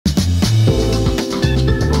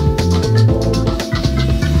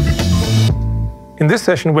In this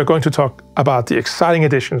session, we're going to talk about the exciting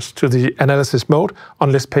additions to the analysis mode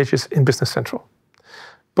on list pages in Business Central,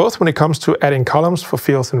 both when it comes to adding columns for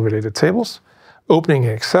fields in related tables, opening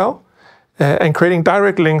Excel, and creating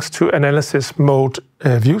direct links to analysis mode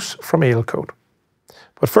views from AL code.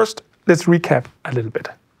 But first, let's recap a little bit.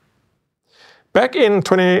 Back in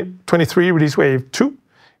 2023 Release Wave 2,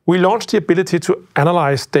 we launched the ability to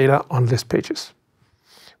analyze data on list pages.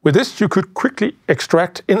 With this, you could quickly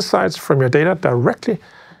extract insights from your data directly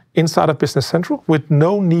inside of Business Central with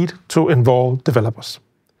no need to involve developers.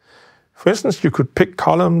 For instance, you could pick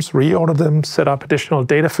columns, reorder them, set up additional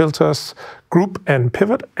data filters, group and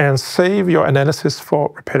pivot, and save your analysis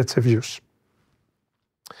for repetitive use.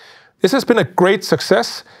 This has been a great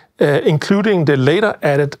success, including the later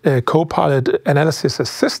added Copilot Analysis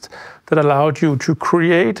Assist that allowed you to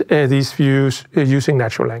create these views using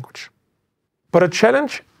natural language. But a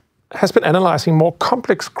challenge has been analyzing more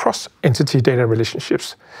complex cross-entity data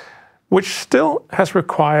relationships, which still has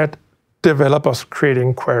required developers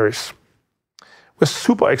creating queries. We're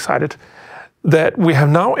super excited that we have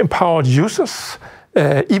now empowered users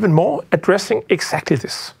even more addressing exactly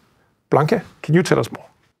this. Blanca, can you tell us more?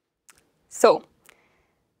 So,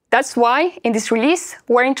 that's why in this release,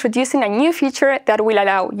 we're introducing a new feature that will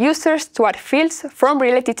allow users to add fields from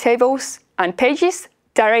related tables and pages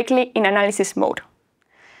directly in analysis mode.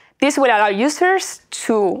 This will allow users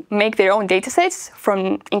to make their own datasets,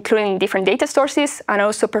 including different data sources, and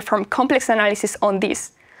also perform complex analysis on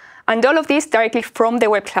these. And all of this directly from the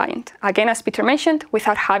web client, again, as Peter mentioned,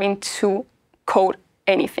 without having to code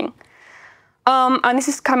anything. And this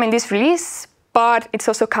is coming in this release, but it's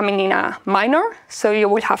also coming in a minor, so you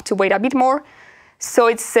will have to wait a bit more. So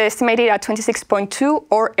it's estimated at 26.2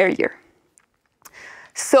 or earlier.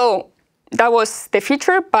 So that was the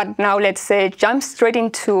feature, but now let's jump straight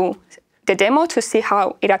into the demo to see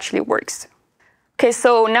how it actually works. Okay,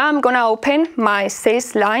 so now I'm gonna open my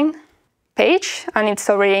sales line page, and it's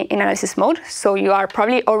already in analysis mode, so you are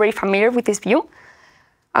probably already familiar with this view.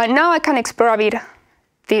 And now I can explore a bit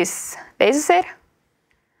this dataset,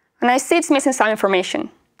 and I see it's missing some information,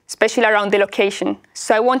 especially around the location.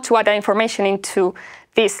 So I want to add that information into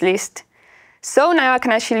this list. So now I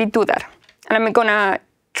can actually do that. And I'm gonna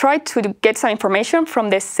try to get some information from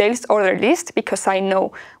the sales order list because I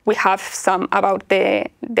know we have some about the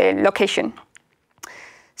location.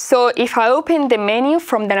 So if I open the menu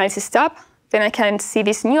from the Analysis tab, then I can see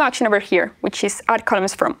this new action over here, which is Add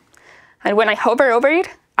Columns From. And when I hover over it,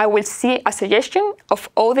 I will see a suggestion of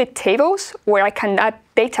all the tables where I can add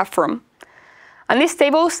data from. And these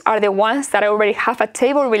tables are the ones that already have a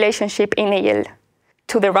table relationship in AL.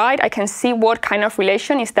 To the right, I can see what kind of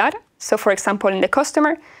relation is that. So for example, in the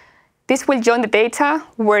customer, this will join the data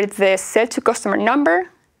where the sell to customer number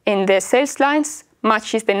in the sales lines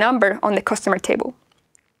matches the number on the customer table.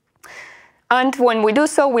 And when we do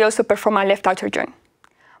so, we also perform a left outer join.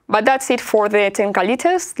 But that's it for the technical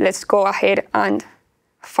details. Let's go ahead and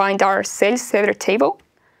find our sales header table.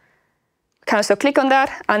 We can also click on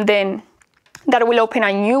that, and then that will open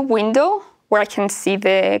a new window where I can see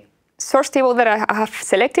the source table that I have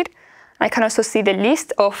selected. I can also see the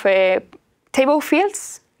list of table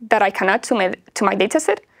fields that I can add to my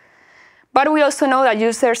dataset. But we also know that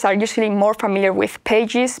users are usually more familiar with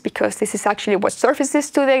pages because this is actually what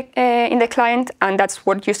surfaces to in the client, and that's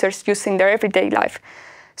what users use in their everyday life.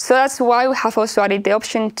 So that's why we have also added the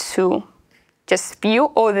option to just view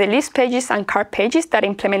all the list pages and cart pages that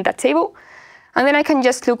implement that table. And then I can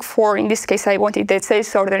just look for, in this case, I wanted the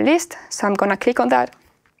sales order list, so I'm gonna click on that.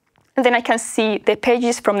 And then I can see the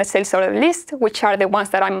pages from the sales order list, which are the ones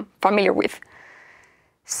that I'm familiar with.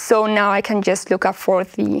 So now I can just look up for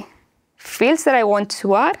the fields that I want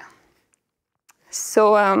to add.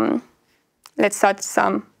 So let's add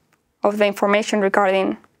some of the information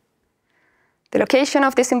regarding the location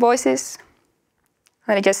of these invoices.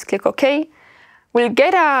 And I just click OK. We'll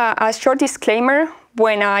get a short disclaimer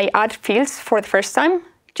when I add fields for the first time,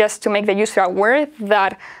 just to make the user aware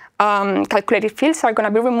that calculated fields are going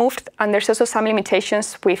to be removed, and there's also some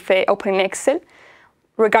limitations with opening Excel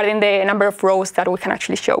regarding the number of rows that we can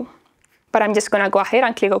actually show. But I'm just going to go ahead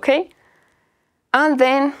and click OK. And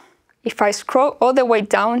then if I scroll all the way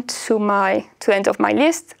down to the end of my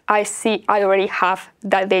list, I see I already have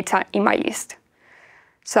that data in my list.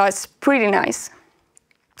 So it's pretty nice.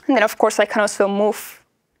 And then of course I can also move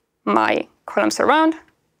my columns around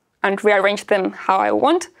and rearrange them how I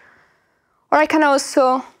want. Or I can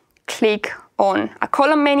also click on a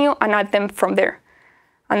column menu and add them from there.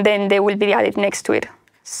 And then they will be added next to it.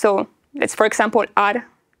 So let's, for example, add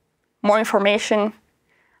more information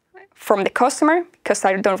from the customer, because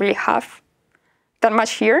I don't really have that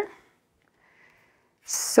much here.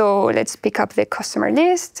 So let's pick up the customer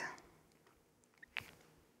list.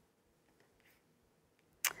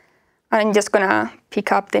 I'm just gonna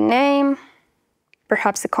pick up the name,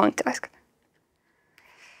 perhaps the contact.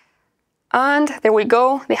 And there we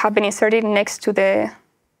go, they have been inserted next to the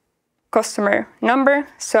customer number,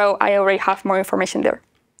 so I already have more information there.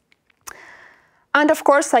 And of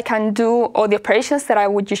course, I can do all the operations that I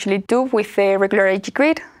would usually do with a regular AG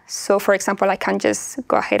grid. So for example, I can just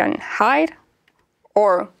go ahead and hide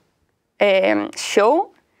or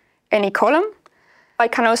show any column. I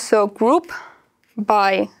can also group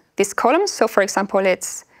by these columns. So for example,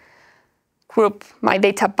 let's group my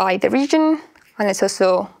data by the region, and let's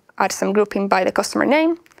also add some grouping by the customer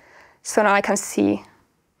name. So now I can see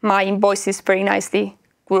my invoices very nicely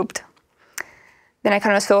grouped. Then I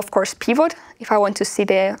can also, of course, pivot if I want to see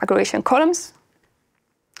the aggregation columns.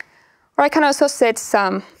 Or I can also set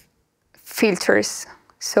some filters.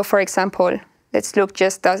 So for example, let's look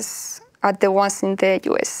just at the ones in the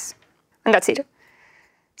US. And that's it.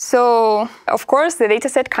 So of course, the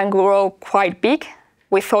dataset can grow quite big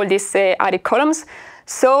with all these added columns.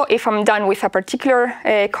 So if I'm done with a particular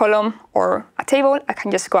column or a table, I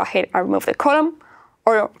can just go ahead and remove the column.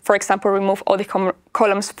 Or, for example, remove all the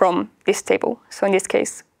columns from this table. So in this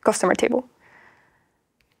case, customer table.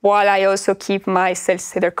 While I also keep my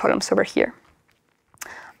sales header columns over here.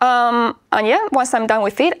 And yeah, once I'm done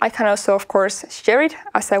with it, I can also, of course, share it,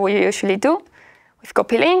 as I would usually do, with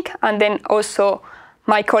copy link. And then also,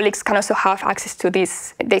 my colleagues can also have access to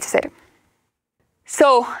this dataset.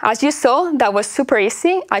 So, as you saw, that was super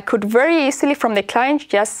easy. I could very easily, from the client,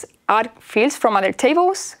 just add fields from other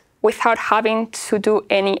tables without having to do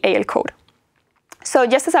any AL code. So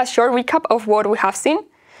just as a short recap of what we have seen,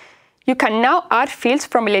 you can now add fields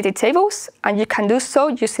from related tables, and you can do so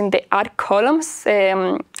using the Add Columns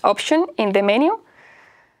option in the menu.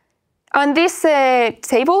 And these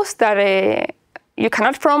tables that you can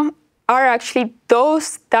add from are actually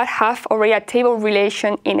those that have already a table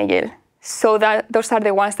relation in AL. So those are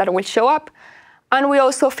the ones that will show up. And we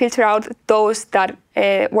also filter out those that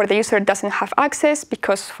where the user doesn't have access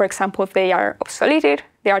because, for example, they are obsoleted,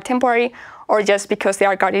 they are temporary, or just because they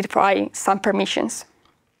are guarded by some permissions.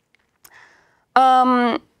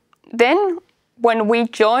 Then, when we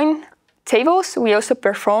join tables, we also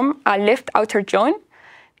perform a left outer join.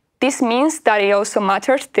 This means that it also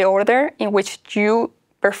matters the order in which you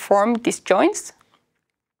perform these joins.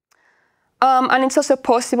 And it's also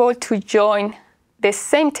possible to join the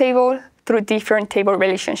same table through different table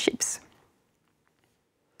relationships.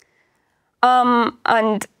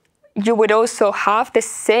 And you would also have the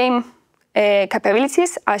same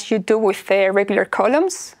capabilities as you do with the regular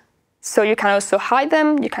columns. So you can also hide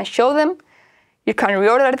them, you can show them, you can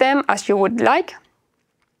reorder them as you would like.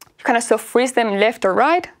 You can also freeze them left or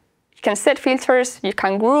right. You can set filters, you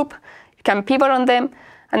can group, you can pivot on them,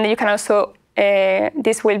 and then you can also,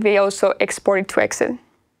 this will be also exported to Excel.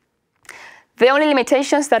 The only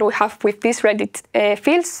limitations that we have with these related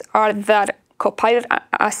fields are that Copilot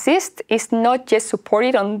Assist is not yet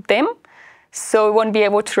supported on them, so we won't be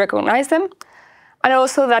able to recognize them. And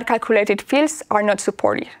also that calculated fields are not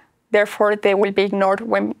supported. Therefore, they will be ignored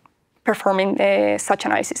when performing such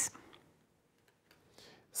analysis.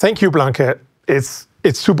 Thank you, Blanca. It's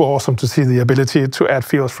super awesome to see the ability to add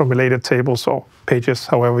fields from related tables or pages,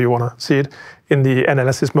 however you want to see it, in the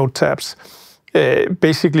analysis mode tabs.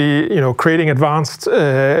 Basically, creating advanced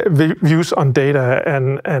views on data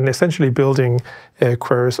and essentially building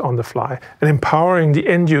queries on the fly and empowering the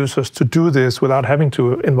end users to do this without having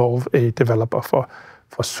to involve a developer for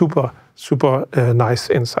super nice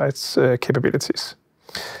insights capabilities.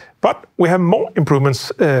 But we have more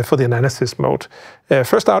improvements for the analysis mode.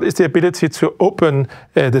 First out is the ability to open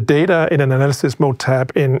the data in an analysis mode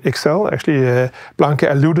tab in Excel. Actually,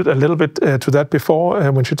 Blanca alluded a little bit to that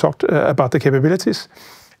before when she talked about the capabilities.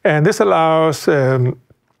 And this allows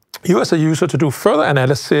you as a user to do further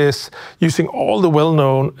analysis using all the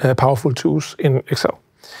well-known powerful tools in Excel.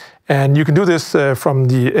 And you can do this from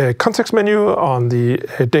the context menu on the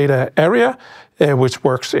data area, which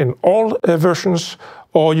works in all versions,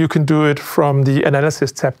 or you can do it from the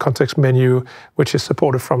Analysis tab context menu, which is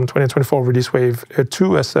supported from 2024 Release Wave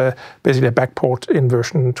 2 as basically a backport in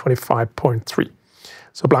version 25.3.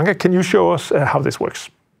 So Blanca, can you show us how this works?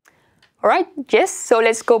 All right, yes. So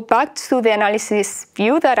let's go back to the analysis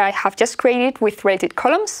view that I have just created with related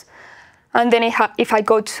columns. And then if I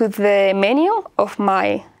go to the menu of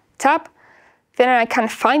my tab, then I can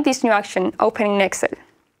find this new action, opening Excel.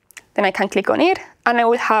 Then I can click on it, and I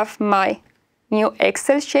will have my new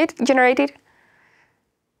Excel sheet generated.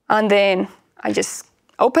 And then I just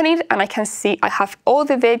open it, and I can see I have all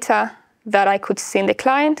the data that I could see in the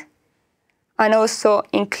client, and also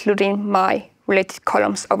including my related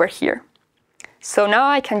columns over here. So now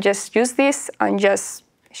I can just use this and just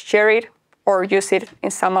share it or use it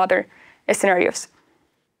in some other scenarios.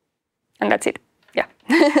 And that's it. Yeah.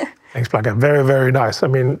 Thanks, Blanca. Very, very nice. I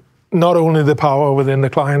mean, not only the power within the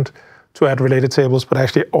client to add related tables, but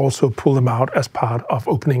actually also pull them out as part of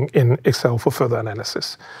opening in Excel for further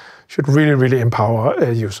analysis. Should really, really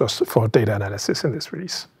empower users for data analysis in this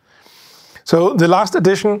release. So the last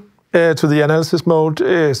addition to the analysis mode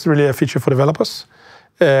is really a feature for developers,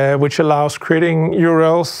 which allows creating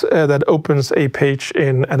URLs that opens a page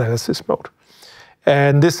in analysis mode.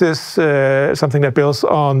 And this is something that builds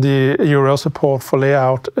on the URL support for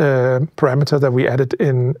layout parameter that we added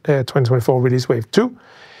in 2024 release wave 2.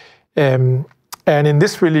 And in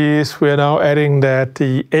this release, we are now adding that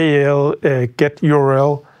the AL get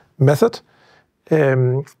URL method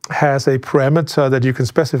has a parameter that you can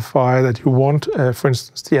specify that you want, for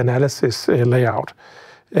instance, the analysis layout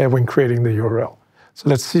when creating the URL. So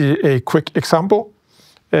let's see a quick example.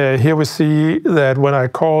 Here we see that when I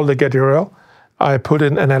call the get URL, I put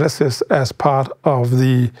in analysis as part of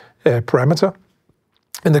the parameter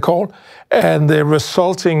in the call, and the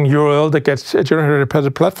resulting URL that gets generated by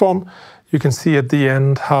the platform, you can see at the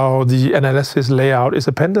end how the analysis layout is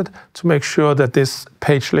appended to make sure that this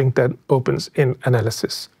page link then opens in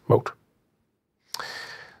analysis mode.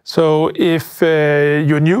 So if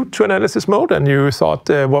you're new to analysis mode and you thought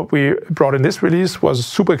what we brought in this release was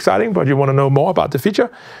super exciting, but you want to know more about the feature,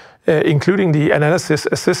 including the Analysis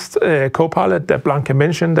Assist Copilot that Blanca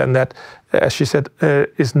mentioned and that, as she said,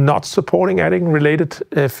 is not supporting adding related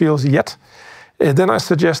fields yet, then I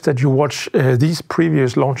suggest that you watch these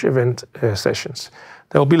previous launch event sessions.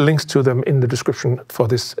 There will be links to them in the description for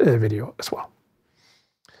this video as well.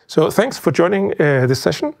 So thanks for joining this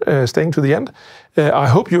session, staying to the end. I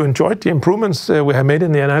hope you enjoyed the improvements we have made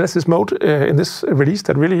in the analysis mode in this release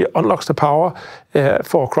that really unlocks the power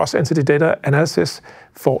for cross-entity data analysis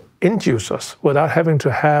for end users without having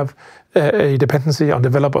to have a dependency on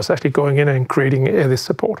developers actually going in and creating this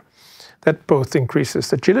support. That both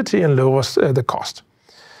increases agility and lowers the cost.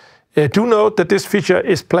 Do note that this feature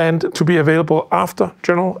is planned to be available after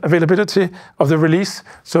general availability of the release.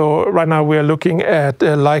 So right now we are looking at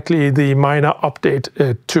likely the minor update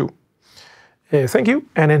 2. Thank you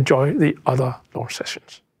and enjoy the other launch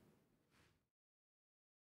sessions.